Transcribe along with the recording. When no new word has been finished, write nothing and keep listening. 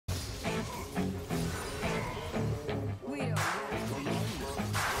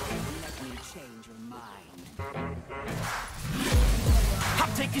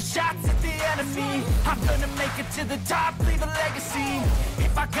shots at the enemy. I'm gonna make it to the top, leave a legacy.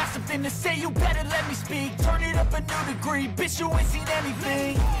 If I got something to say, you better let me speak. Turn it up a new degree, bitch, you ain't seen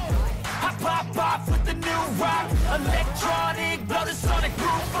anything. I pop off with the new rock, electronic, blow the sonic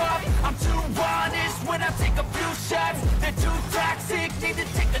groove up. I'm too honest when I take a few shots. They're too toxic, need to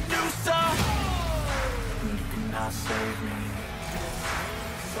take the noose off. You cannot save me,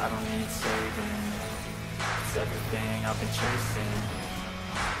 'cause I don't need saving. It's everything I've been chasing,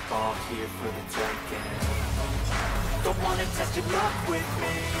 all here for the taking. Don't wanna test your luck with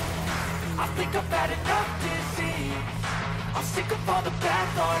me, I think I've had enough disease. I'm sick of all the bad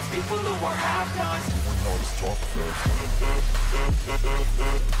thoughts, people who are half-nots.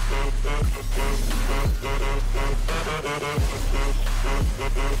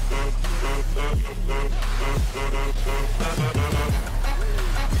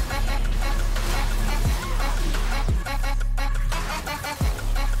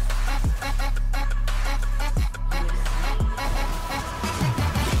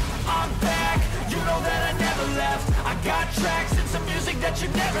 I'm back, you know that I never left. I got tracks and some music that you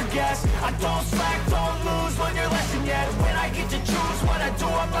never guessed. I don't slack, don't lose, learn your lesson yet. When I get to choose what I do,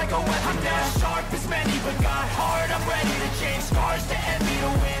 I'm like a weapon now. Sharp as many, but got hard, I'm ready to change. Scars to envy,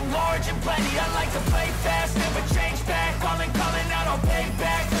 to win large and plenty. I like to play fast, never change back. Calling out, I'll pay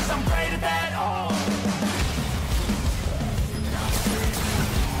back, 'cause I'm great at that. Oh.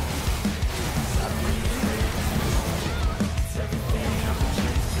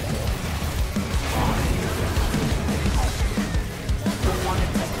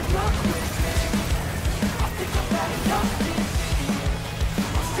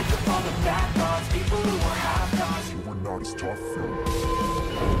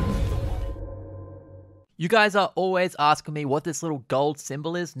 You guys are always asking me what this little gold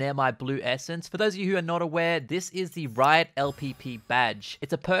symbol is near my blue essence. For those of you who are not aware, this is the Riot LPP badge.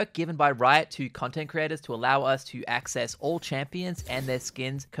 It's a perk given by Riot to content creators to allow us to access all champions and their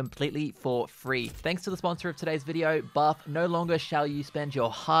skins completely for free. Thanks to the sponsor of today's video, Buff, no longer shall you spend your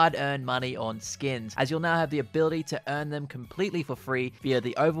hard-earned money on skins, as you'll now have the ability to earn them completely for free via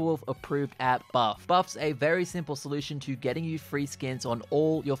the Overwolf approved app Buff. Buff's a very simple solution to getting you free skins on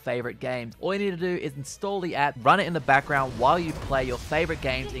all your favorite games. All you need to do is install the app, run it in the background while you play your favorite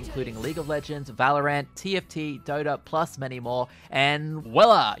games, including League of Legends, Valorant, TFT, Dota, plus many more, and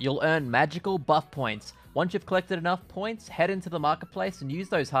voila, you'll earn magical buff points. Once you've collected enough points, head into the marketplace and use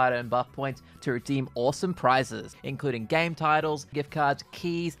those hard-earned buff points to redeem awesome prizes, including game titles, gift cards,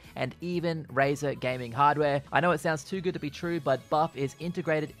 keys, and even Razer gaming hardware. I know it sounds too good to be true, but Buff is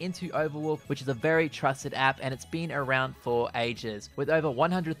integrated into Overwolf, which is a very trusted app, and it's been around for ages. With over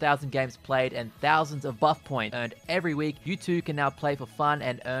 100,000 games played and thousands of buff points earned every week, you too can now play for fun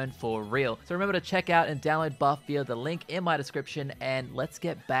and earn for real. So remember to check out and download Buff via the link in my description, and let's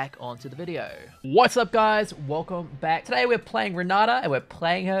get back onto the video. What's up, guys? Welcome back. Today we're playing Renata, and we're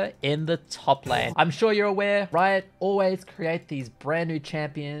playing her in the top lane. I'm sure you're aware, Riot always create these brand new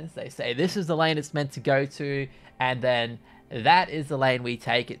champions. They say this is the lane it's meant to go to, and then that is the lane we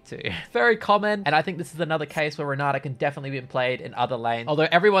take it to. Very common, and I think this is another case where Renata can definitely be played in other lanes, although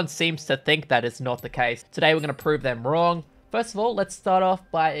everyone seems to think that is not the case. Today we're going to prove them wrong. First of all, let's start off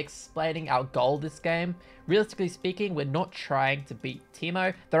by explaining our goal this game. Realistically speaking, we're not trying to beat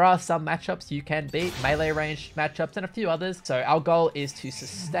Teemo. There are some matchups you can beat, melee range matchups and a few others. So our goal is to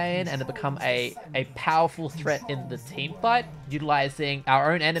sustain and to become a powerful threat in the team fight, utilizing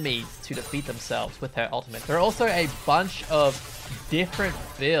our own enemies to defeat themselves with her ultimate. There are also a bunch of different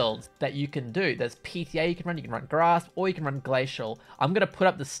builds that you can do. There's PTA you can run Grasp, or you can run Glacial. I'm going to put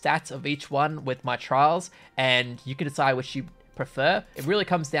up the stats of each one with my trials, and you can decide which you prefer. It really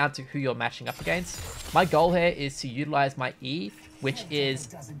comes down to who you're matching up against. My goal here is to utilize my E, which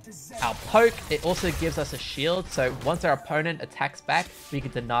is our poke. It also gives us a shield, so once our opponent attacks back, we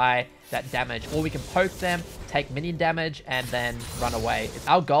can deny that damage, or we can poke them, take minion damage, and then run away.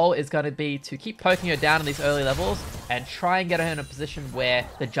 Our goal is going to be to keep poking her down in these early levels and try and get her in a position where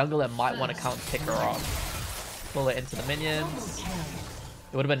the jungler might want to come and pick her off. Pull her into the minions.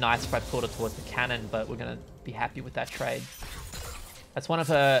 It would have been nice if I pulled her towards the cannon, but we're going to be happy with that trade. That's one of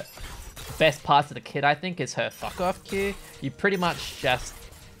her best parts of the kit, I think, is her fuck off Q. You pretty much just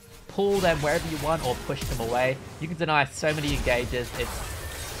pull them wherever you want or push them away. You can deny so many engages.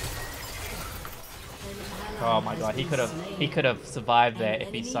 Oh my god, he could have survived there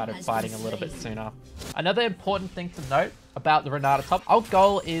if he started fighting a little bit sooner. Another important thing to note about the Renata top, our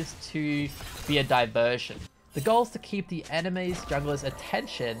goal is to be a diversion. The goal is to keep the enemy's jungler's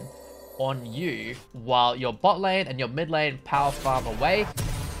attention on you while your bot lane and your mid lane power farm away.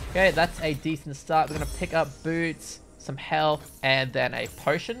 Okay, that's a decent start. We're going to pick up boots, some health, and then a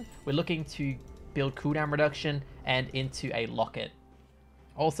potion. We're looking to build cooldown reduction and into a locket.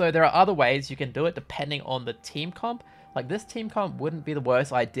 Also, there are other ways you can do it depending on the team comp. Like this team comp wouldn't be the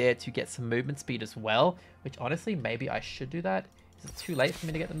worst idea to get some movement speed as well, which honestly, maybe I should do that. Is it too late for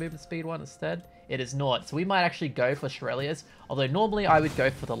me to get the movement speed one instead? It is not. So we might actually go for Shurelya's, although normally I would go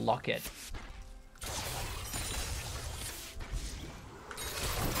for the locket.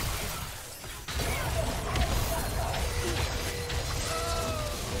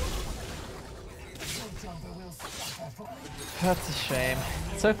 That's a shame.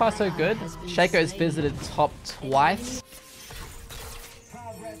 So far so good. Shaco's visited top twice.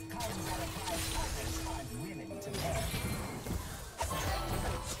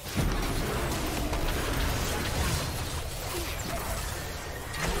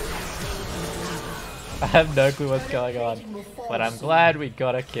 I have no clue what's going on, but I'm glad we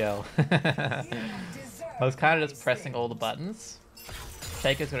got a kill. I was kind of just pressing all the buttons.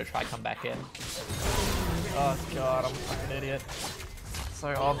 Shaco's gonna try come back in. Oh god, I'm a fucking idiot. So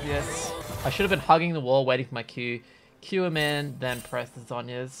obvious. I should have been hugging the wall, waiting for my Q. Q him in, then press the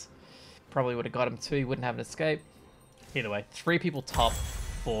Zhonya's. Probably would have got him too, he wouldn't have an escape. Either way, 3 people top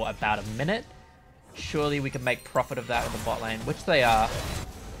for about a minute. Surely we can make profit of that in the bot lane, which they are,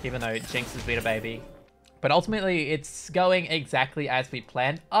 even though Jinx has been a baby. But ultimately, it's going exactly as we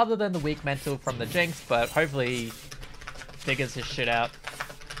planned, other than the weak mental from the Jinx, but hopefully he figures his shit out.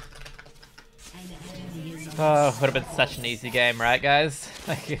 Oh, would have been such an easy game, right guys?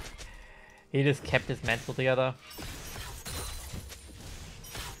 Like, he just kept his mental together.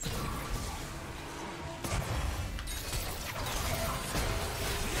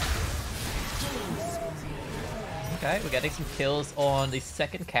 Okay, we're getting some kills on the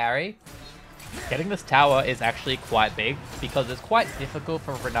second carry. Getting this tower is actually quite big because it's quite difficult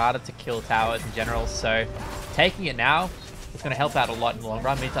for Renata to kill towers in general, so taking it now is going to help out a lot in the long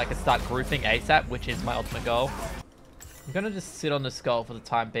run. It means I can start grouping ASAP, which is my ultimate goal. I'm going to just sit on this skull for the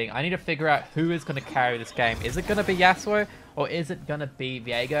time being. I need to figure out who is going to carry this game. Is it going to be Yasuo or is it going to be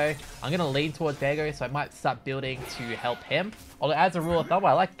Viego? I'm going to lean towards Viego, so I might start building to help him. Although as a rule of thumb,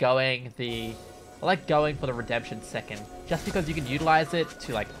 I like going for the redemption second, just because you can utilize it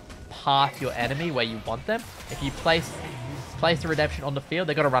to like path your enemy where you want them. If you place the redemption on the field,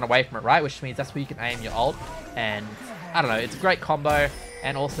 they're going to run away from it, right? Which means that's where you can aim your ult, and I don't know, it's a great combo,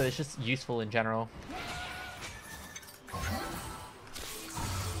 and also it's just useful in general.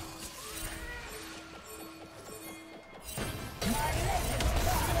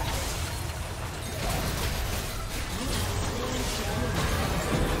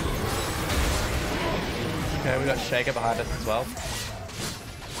 Okay, we got Shaker behind us as well.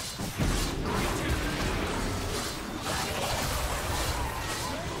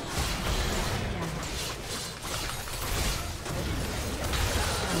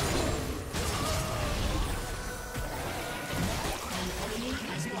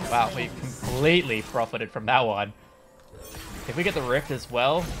 Wow, we completely profited from that one. If we get the Rift as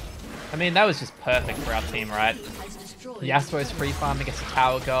well, I mean, that was just perfect for our team, right? Yasuo's free farming gets a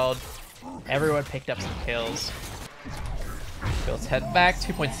tower gold. Everyone picked up some kills. Let's head back,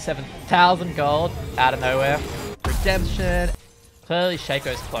 2.7 thousand gold out of nowhere. Redemption. Clearly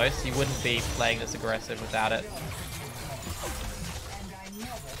Shaco's close, he wouldn't be playing this aggressive without it.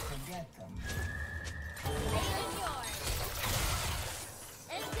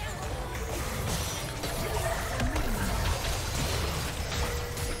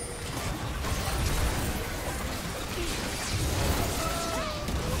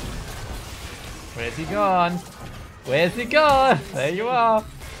 Where's he gone? Where's he gone? There you are.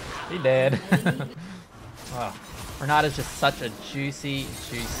 He dead. Oh, Renata's just such a juicy,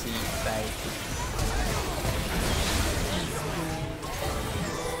 juicy bait.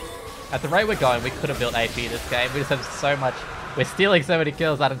 At the rate we're going, we could have built AP this game. We just have so much. We're stealing so many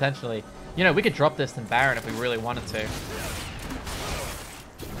kills unintentionally. You know, we could drop this in Baron if we really wanted to.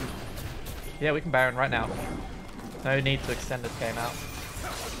 Yeah, we can Baron right now. No need to extend this game out.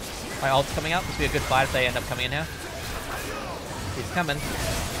 My ult's coming out. This will be a good fight if they end up coming in here. He's coming.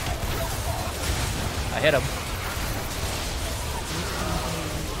 I hit him.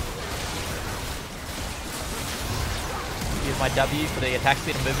 Use my W for the attack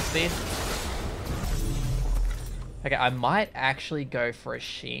speed and movement speed. Okay, I might actually go for a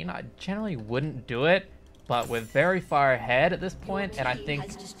Sheen. I generally wouldn't do it, but we're very far ahead at this point, and I think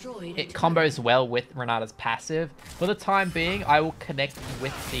it combos well with Renata's passive. For the time being, I will connect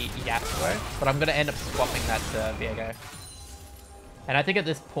with the Yasuo, but I'm going to end up swapping that to Viego. And I think at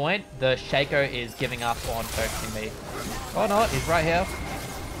this point, the Shaco is giving up on focusing me. Oh no, he's right here.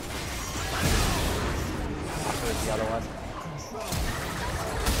 where's the other one?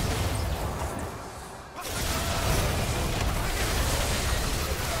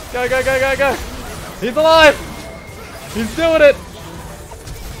 Go, go, go, go, go! He's alive! He's doing it!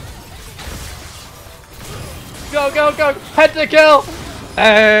 Go, go, go! Head to kill!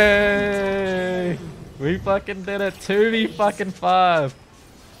 Hey! We fucking did it! 2v5!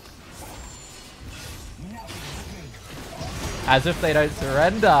 As if they don't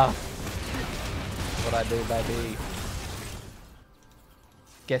surrender! That's what I do, baby.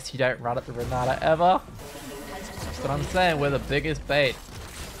 Guess you don't run at the Renata ever? That's what I'm saying, we're the biggest bait.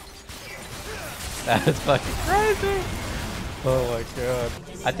 That is fucking crazy! Oh my god.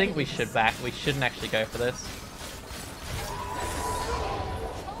 I think we should back. We shouldn't actually go for this.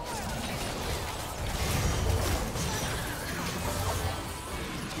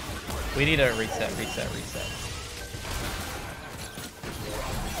 We need to reset.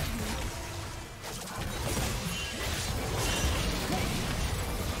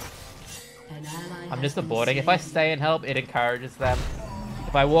 I'm just aborting. If I stay and help, it encourages them.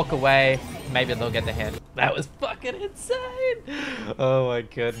 If I walk away, maybe they'll get the hint. That was fucking insane! Oh my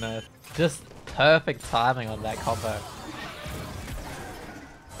goodness. Just perfect timing on that combo.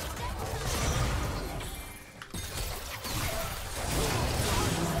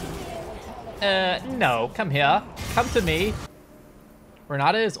 No, come here. Come to me.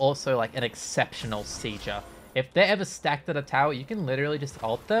 Renata is also like an exceptional sieger. If they're ever stacked at a tower, you can literally just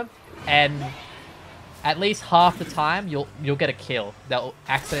ult them, and at least half the time you'll get a kill. They'll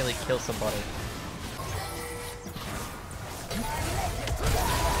accidentally kill somebody.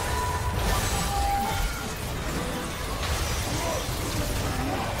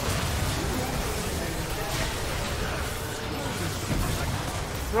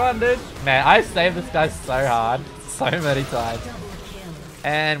 Run, dude! Man, I saved this guy so hard. So many times.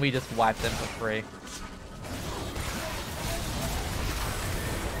 And we just wiped them for free.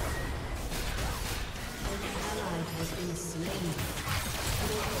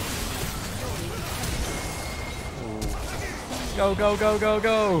 Ooh. Go, go, go, go,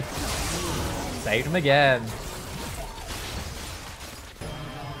 go! Saved him again.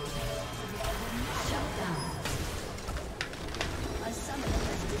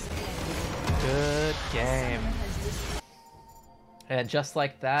 Good game. And just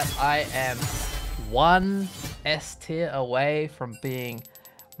like that, I am one S tier away from being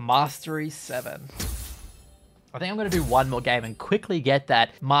Mastery 7. I think I'm going to do one more game and quickly get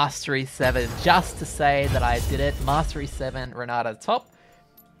that Mastery 7 just to say that I did it. Mastery 7, Renata Top.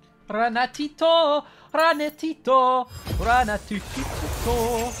 Renatito, Renatito,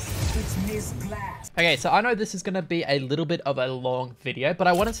 Renatito. Okay, so I know this is going to be a little bit of a long video, but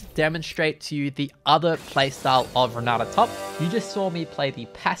I wanted to demonstrate to you the other playstyle of Renata Top. You just saw me play the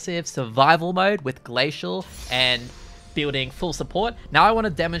passive survival mode with Glacial and building full support. Now I want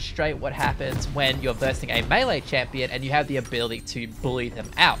to demonstrate what happens when you're versing a melee champion and you have the ability to bully them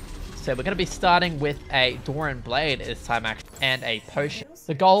out. So we're going to be starting with a Doran Blade this time actually, and a potion.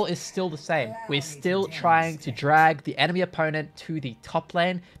 The goal is still the same. We're still trying to drag the enemy opponent to the top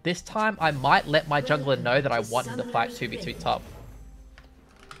lane. This time I might let my jungler know that I want him to fight 2v2 top.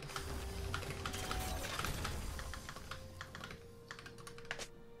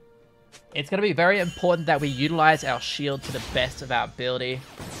 It's going to be very important that we utilize our shield to the best of our ability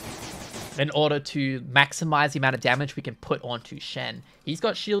in order to maximize the amount of damage we can put onto Shen. He's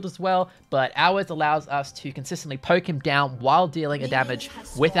got shield as well, but ours allows us to consistently poke him down while dealing a damage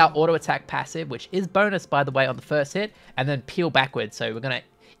with our auto attack passive, which is bonus by the way on the first hit, and then peel backwards. So we're going to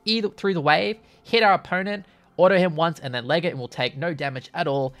either through the wave, hit our opponent, auto him once, and then leg it, and we'll take no damage at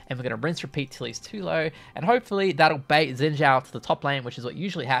all, and we're going to rinse repeat till he's too low, and hopefully that'll bait Xin Zhao to the top lane, which is what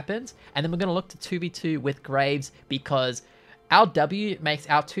usually happens, and then we're going to look to 2v2 with Graves, because our W makes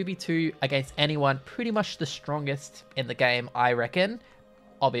our 2v2 against anyone pretty much the strongest in the game, I reckon.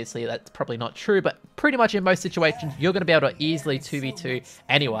 Obviously, that's probably not true, but pretty much in most situations, you're going to be able to easily 2v2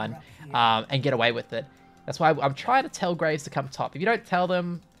 anyone and get away with it. That's why I'm trying to tell Graves to come top. If you don't tell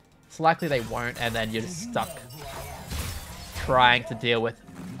them, it's likely they won't, and then you're just stuck trying to deal with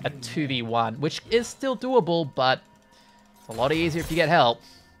a 2v1, which is still doable, but it's a lot easier if you get help.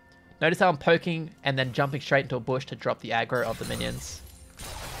 Notice how I'm poking and then jumping straight into a bush to drop the aggro of the minions.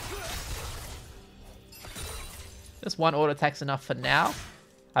 Just one auto attack's enough for now.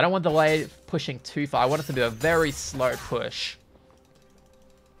 I don't want the wave pushing too far. I want it to be a very slow push.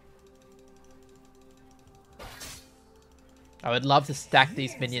 I would love to stack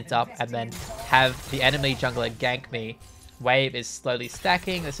these minions up and then have the enemy jungler gank me. Wave is slowly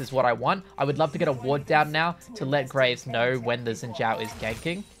stacking. This is what I want. I would love to get a ward down now to let Graves know when the Xin Zhao is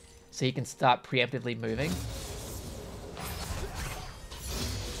ganking, so he can start preemptively moving.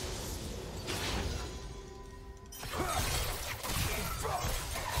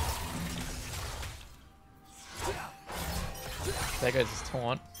 There goes his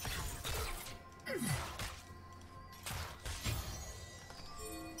taunt.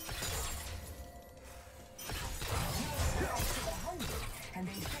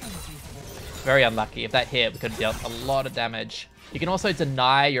 Very unlucky. If that hit, we could have dealt a lot of damage. You can also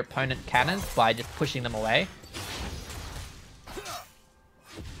deny your opponent cannons by just pushing them away.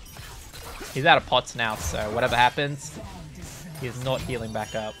 He's out of pots now, so whatever happens, he's not healing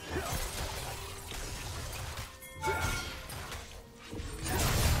back up.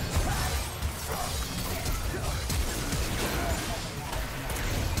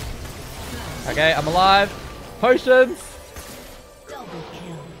 Okay, I'm alive. Potions!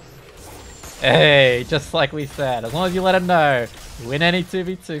 Hey, just like we said, as long as you let him know, you win any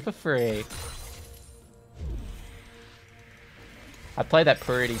 2v2 for free. I played that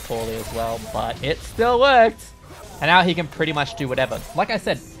pretty poorly as well, but it still worked. And now he can pretty much do whatever. Like I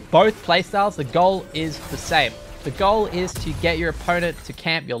said, both playstyles, the goal is the same. The goal is to get your opponent to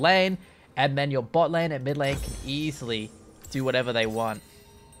camp your lane, and then your bot lane and mid lane can easily do whatever they want.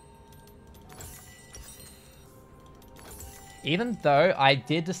 Even though I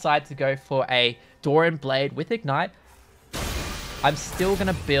did decide to go for a Doran Blade with Ignite, I'm still going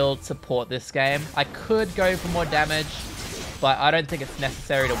to build support this game. I could go for more damage, but I don't think it's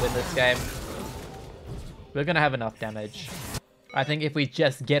necessary to win this game. We're going to have enough damage. I think if we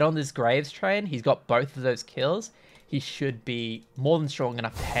just get on this Graves train, he's got both of those kills, he should be more than strong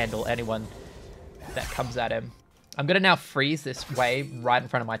enough to handle anyone that comes at him. I'm going to now freeze this wave right in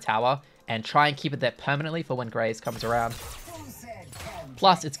front of my tower and try and keep it there permanently for when Graves comes around.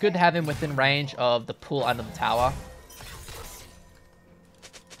 Plus, it's good to have him within range of the pool under the tower.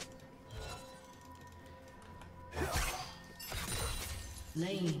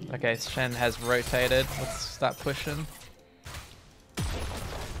 Okay, Shen has rotated. Let's start pushing.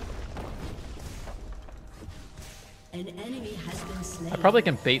 An enemy has been slain. I probably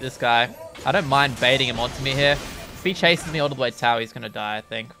can beat this guy. I don't mind baiting him onto me here. If he chases me all the way to tower, he's gonna die, I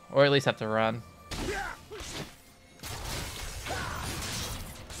think. Or at least have to run.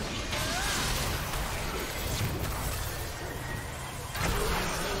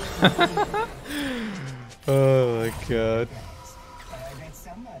 Oh my god.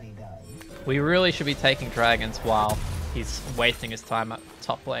 We really should be taking dragons while he's wasting his time at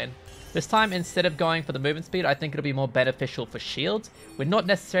top lane. This time, instead of going for the movement speed, I think it'll be more beneficial for shields. We're not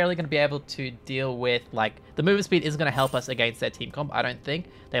necessarily going to be able to deal with, like, the movement speed isn't going to help us against their team comp, I don't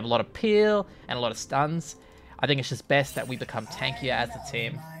think. They have a lot of peel and a lot of stuns. I think it's just best that we become tankier as a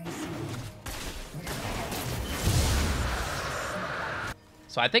team.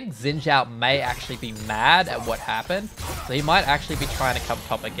 So I think Xin Zhao may actually be mad at what happened, so he might actually be trying to come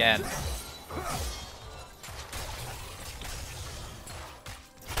top again.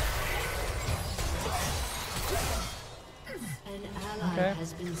 Okay.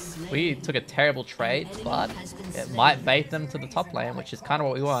 We took a terrible trade, but it might bait them to the top lane, which is kind of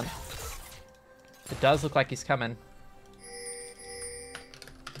what we want. It does look like he's coming.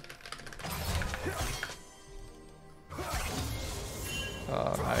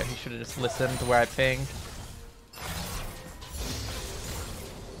 Oh no, he should have just listened to where I pinged.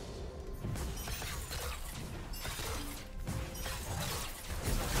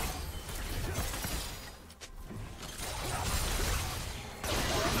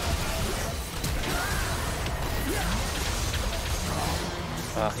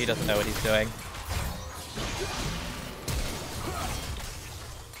 Oh, he doesn't know what he's doing.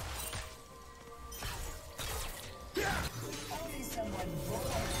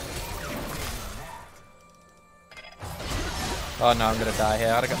 Oh no, I'm gonna die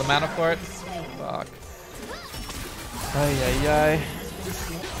here. I got the mana for it. Fuck. Ay, ay, ay.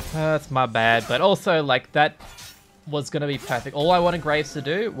 That's my bad. But also, like, that was gonna be perfect. All I wanted Graves to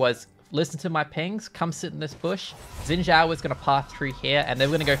do was listen to my pings, come sit in this bush. Xin Zhao was gonna pass through here, and they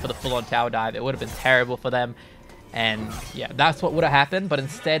were gonna go for the full-on tower dive. It would have been terrible for them. And yeah, that's what would have happened. But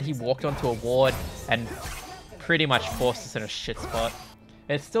instead, he walked onto a ward and pretty much forced us in a shit spot.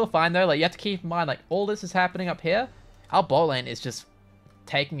 It's still fine though. Like, you have to keep in mind, like, all this is happening up here. Our bot lane is just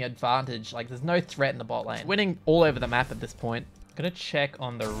taking advantage. Like, there's no threat in the bot lane. Winning all over the map at this point. I'm gonna check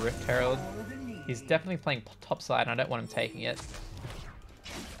on the Rift Herald. He's definitely playing top side, and I don't want him taking it.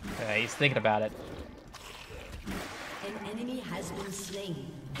 Okay, he's thinking about it. An enemy has been slain.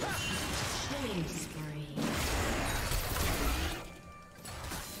 Killing spree.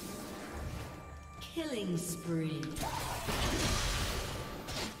 Killing spree.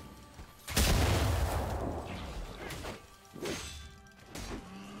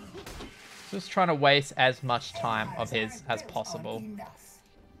 Just trying to waste as much time of his as possible.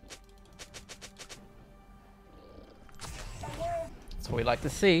 what we like to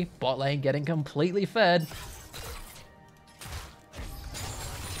see. Bot lane getting completely fed.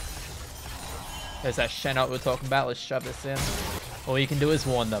 There's that Shenot we were talking about. Let's shove this in. All you can do is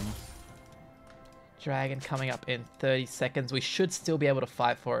warn them. Dragon coming up in 30 seconds. We should still be able to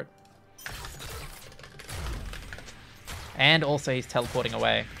fight for it. And also he's teleporting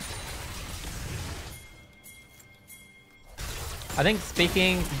away. I think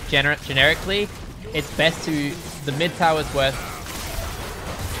speaking generically, it's best to... The mid tower's worth...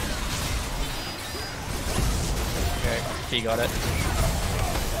 Okay, she got it.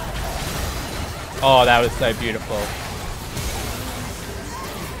 Oh, that was so beautiful.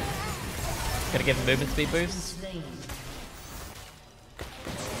 Gonna give him movement speed boost.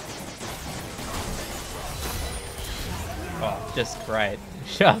 Oh, just great.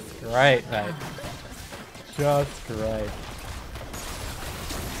 Just great, mate. Just great.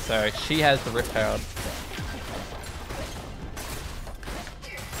 So she has the Rip Herald.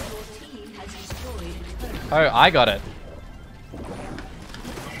 Oh, I got it.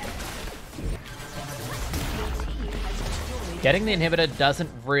 Getting the inhibitor doesn't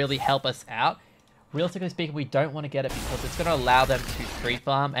really help us out. Realistically speaking, we don't want to get it because it's going to allow them to free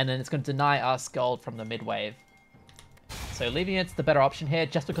farm and then it's going to deny us gold from the mid wave. So leaving it's the better option here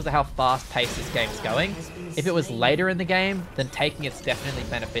just because of how fast paced this game's going. If it was later in the game, then taking it's definitely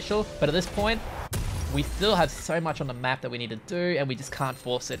beneficial. But at this point, we still have so much on the map that we need to do and we just can't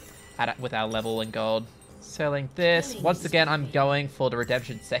force it with our level and gold. Selling this. Once again, I'm going for the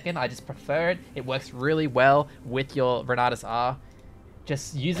Redemption second. I just prefer it. It works really well with your Renata's R.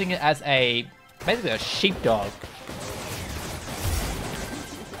 Just using it as a, basically a sheepdog.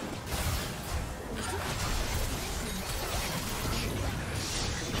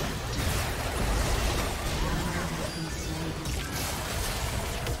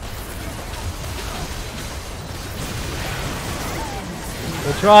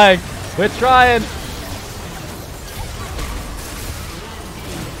 We're trying. We're trying.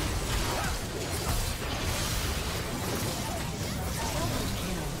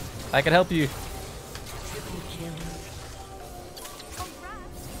 I can help you.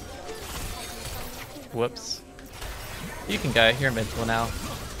 Whoops. You can go. You're invincible now.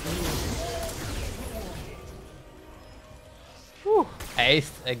 Whew.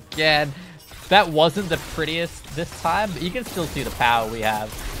 Ace again. That wasn't the prettiest this time, but you can still see the power we have.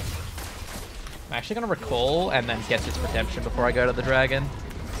 I'm actually going to recall and then get this redemption before I go to the dragon.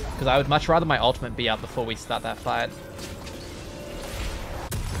 Because I would much rather my ultimate be up before we start that fight.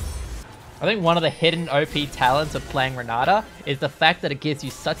 I think one of the hidden OP talents of playing Renata is the fact that it gives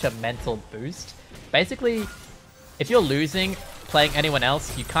you such a mental boost. Basically, if you're losing playing anyone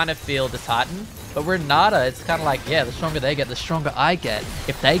else, you kind of feel disheartened. But Renata, it's kind of like, yeah, the stronger they get, the stronger I get.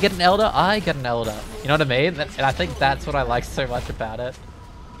 If they get an Elder, I get an Elder. You know what I mean? And I think that's what I like so much about it.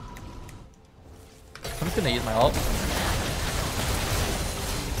 I'm just going to use my ult.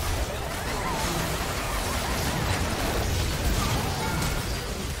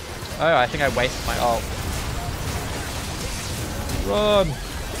 Oh, I think I wasted my ult. Run!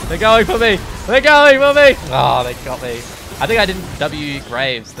 They're going for me! They're going for me! Oh, they got me. I think I didn't W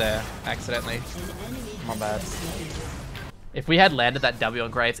Graves there, accidentally. My bad. If we had landed that W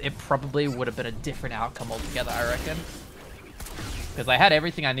on Graves, it probably would have been a different outcome altogether, I reckon. Because I had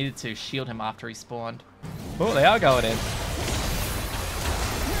everything I needed to shield him after he spawned. Oh, they are going in.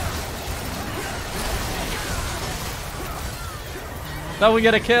 Someone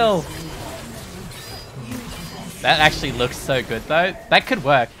get a kill! That actually looks so good though. That could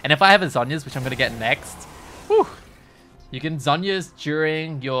work. And if I have a Zhonya's, which I'm going to get next, whew, you can Zhonya's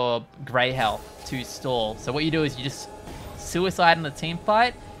during your grey health to stall. So what you do is you just suicide in the team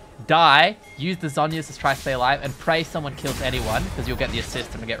fight, die, use the Zhonya's to try to stay alive, and pray someone kills anyone because you'll get the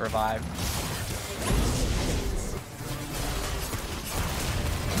assist and get revived.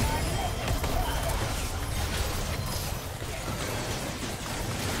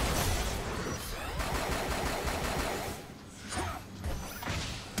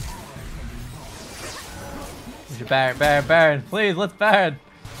 Baron, Baron, Baron. Please, let's Baron.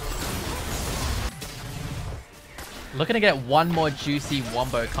 Looking to get one more juicy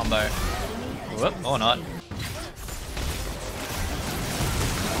wombo combo. Whoop, or not.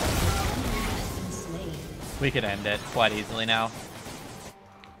 We could end it quite easily now.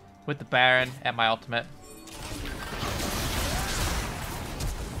 With the Baron at my ultimate.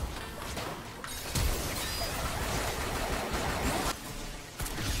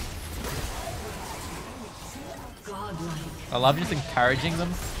 I love just encouraging them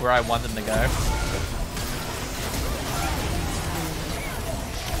where I want them to go.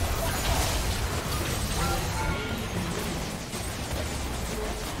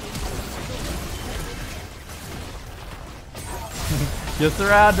 You're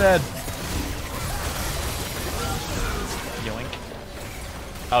surrounded. Yoink.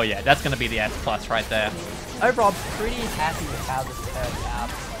 Oh yeah, that's gonna be the S plus right there. Overall, I'm pretty happy with how this turned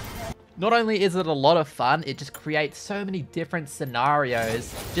out. Not only is it a lot of fun, it just creates so many different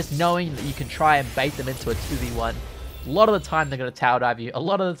scenarios, just knowing that you can try and bait them into a 2v1. A lot of the time they're going to tower dive you, a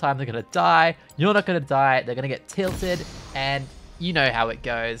lot of the time they're going to die, you're not going to die, they're going to get tilted, and you know how it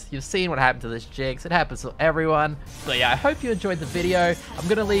goes. You've seen what happened to this Jinx, it happens to everyone. So yeah, I hope you enjoyed the video. I'm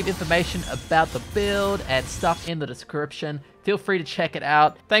going to leave information about the build and stuff in the description. Feel free to check it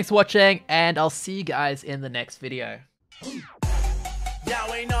out. Thanks for watching, and I'll see you guys in the next video.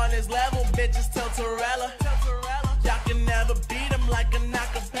 Y'all ain't on this level, bitches, Tilterella.